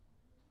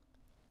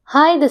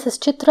Hi, this is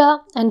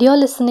Chitra, and you're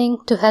listening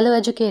to Hello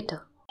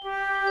Educator.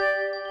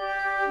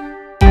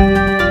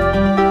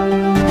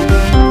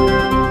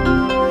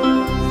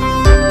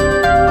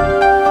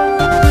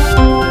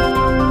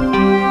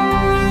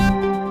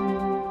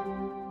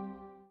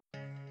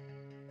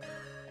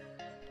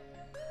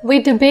 We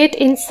debate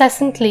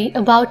incessantly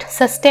about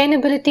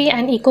sustainability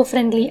and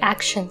eco-friendly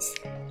actions,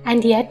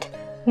 and yet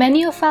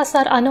many of us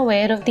are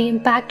unaware of the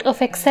impact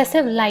of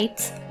excessive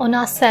lights on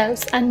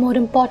ourselves and, more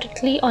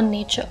importantly, on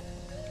nature.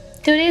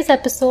 Today's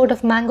episode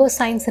of Mango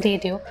Science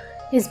Radio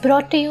is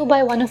brought to you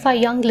by one of our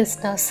young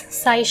listeners,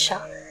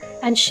 Saisha,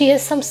 and she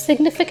has some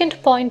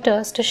significant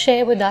pointers to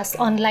share with us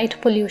on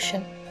light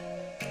pollution.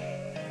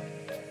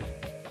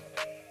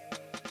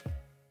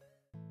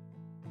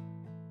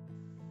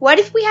 What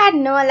if we had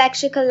no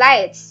electrical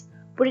lights?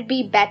 Would it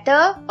be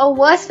better or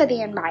worse for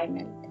the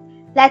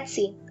environment? Let's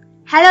see.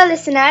 Hello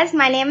listeners,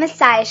 my name is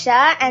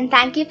Saisha and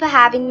thank you for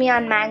having me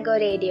on Mango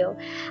Radio.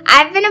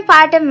 I've been a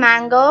part of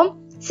Mango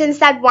since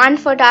that one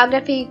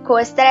photography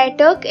course that I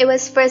took. It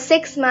was for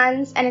 6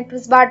 months and it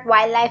was about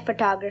wildlife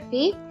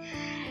photography.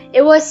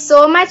 It was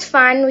so much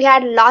fun. We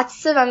had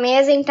lots of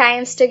amazing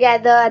times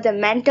together. The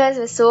mentors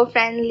were so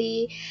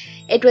friendly.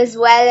 It was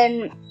well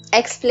and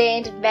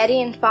explained, very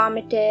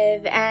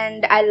informative,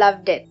 and I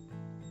loved it.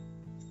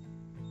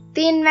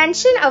 The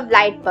invention of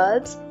light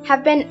bulbs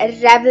have been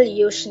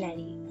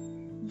revolutionary.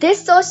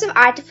 This source of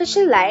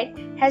artificial light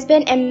has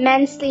been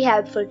immensely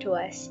helpful to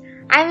us.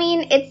 I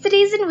mean, it's the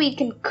reason we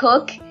can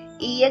cook,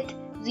 eat,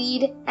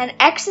 read, and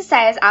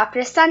exercise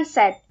after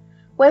sunset.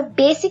 We're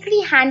basically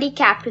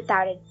handicapped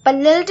without it. But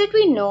little did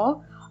we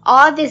know,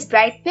 all this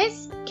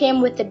brightness came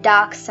with the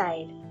dark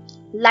side.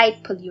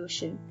 Light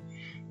pollution.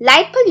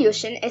 Light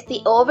pollution is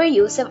the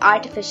overuse of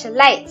artificial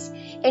lights.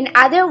 In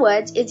other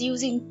words, it's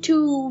using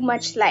too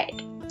much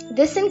light.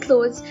 This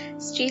includes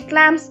street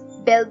lamps,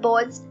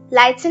 billboards,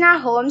 lights in our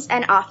homes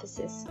and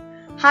offices.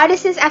 How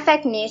does this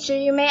affect nature,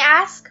 you may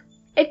ask?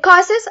 It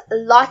causes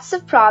lots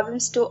of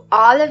problems to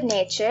all of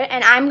nature,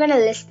 and I'm going to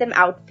list them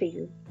out for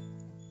you.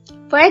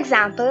 For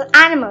example,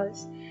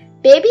 animals.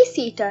 Baby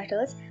sea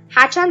turtles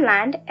hatch on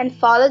land and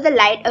follow the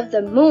light of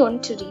the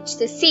moon to reach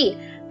the sea,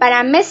 but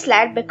are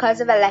misled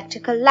because of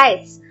electrical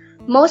lights.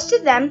 Most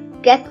of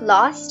them get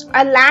lost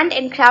or land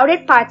in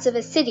crowded parts of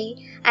a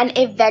city and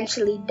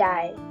eventually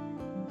die.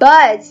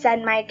 Birds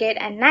that migrate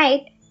at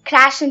night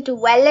crash into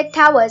well-lit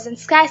towers and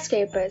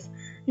skyscrapers.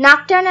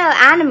 Nocturnal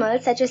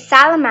animals such as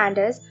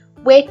salamanders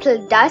wait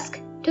till dusk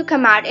to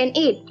come out and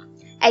eat.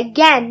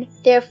 Again,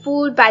 they are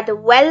fooled by the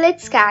well-lit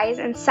skies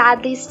and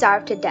sadly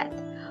starve to death.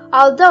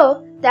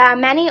 Although there are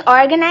many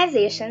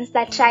organizations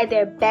that try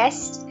their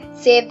best to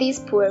save these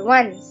poor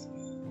ones.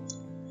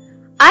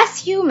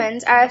 Us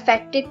humans are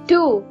affected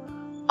too.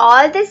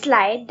 All this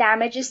light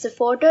damages the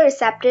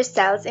photoreceptor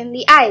cells in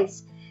the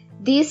eyes.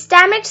 These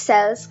damaged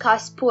cells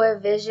cause poor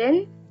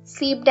vision,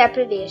 sleep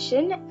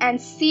deprivation,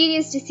 and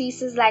serious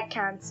diseases like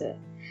cancer.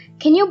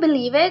 Can you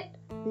believe it?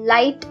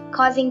 Light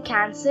causing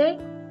cancer?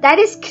 That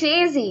is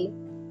crazy!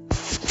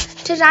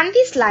 To run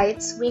these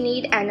lights, we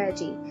need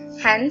energy.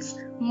 Hence,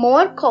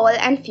 more coal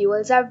and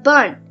fuels are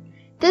burned.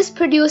 This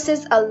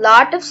produces a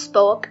lot of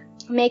smoke,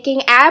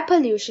 making air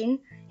pollution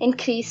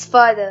increase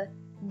further.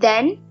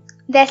 Then,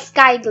 there's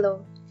sky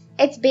glow.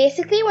 It's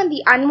basically when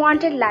the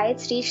unwanted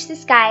lights reach the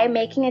sky,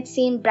 making it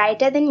seem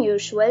brighter than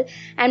usual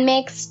and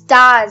make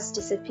stars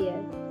disappear.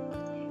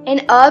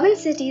 In urban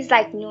cities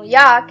like New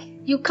York,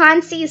 you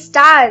can't see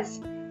stars.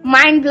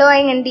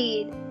 Mind-blowing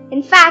indeed.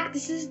 In fact,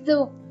 this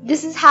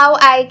is how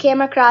I came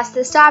across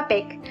this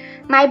topic.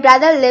 My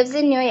brother lives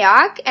in New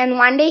York and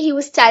one day he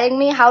was telling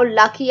me how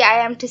lucky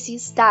I am to see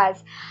stars.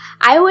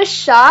 I was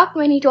shocked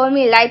when he told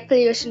me light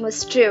pollution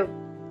was true.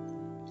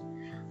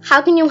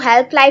 How can you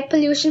help light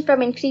pollution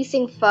from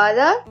increasing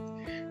further?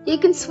 You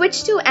can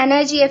switch to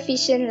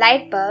energy-efficient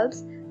light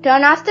bulbs,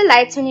 turn off the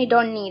lights when you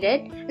don't need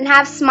it, and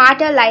have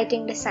smarter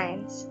lighting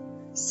designs.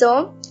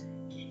 So,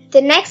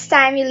 the next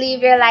time you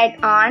leave your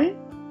light on,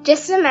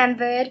 just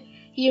remember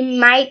you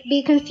might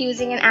be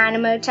confusing an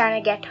animal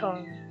trying to get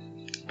home.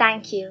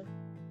 Thank you.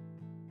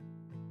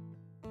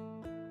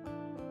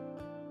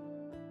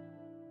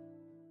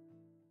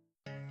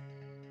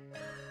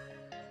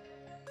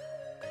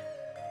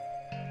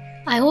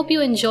 I hope you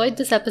enjoyed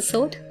this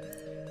episode.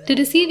 To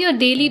receive your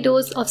daily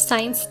dose of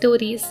science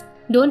stories,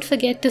 don't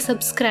forget to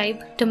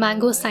subscribe to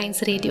Mango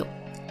Science Radio.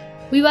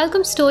 We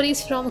welcome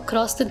stories from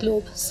across the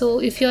globe, so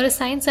if you're a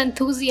science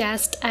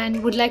enthusiast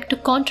and would like to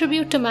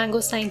contribute to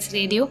Mango Science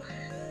Radio,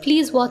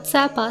 please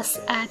WhatsApp us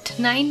at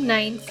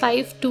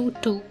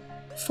 99522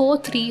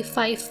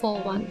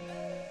 43541.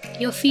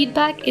 Your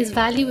feedback is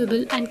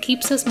valuable and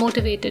keeps us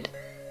motivated,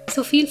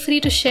 so feel free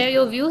to share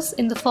your views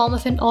in the form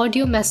of an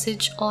audio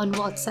message on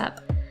WhatsApp.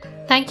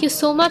 Thank you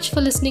so much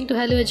for listening to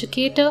Hello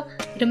Educator.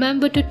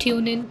 Remember to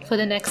tune in for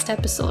the next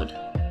episode.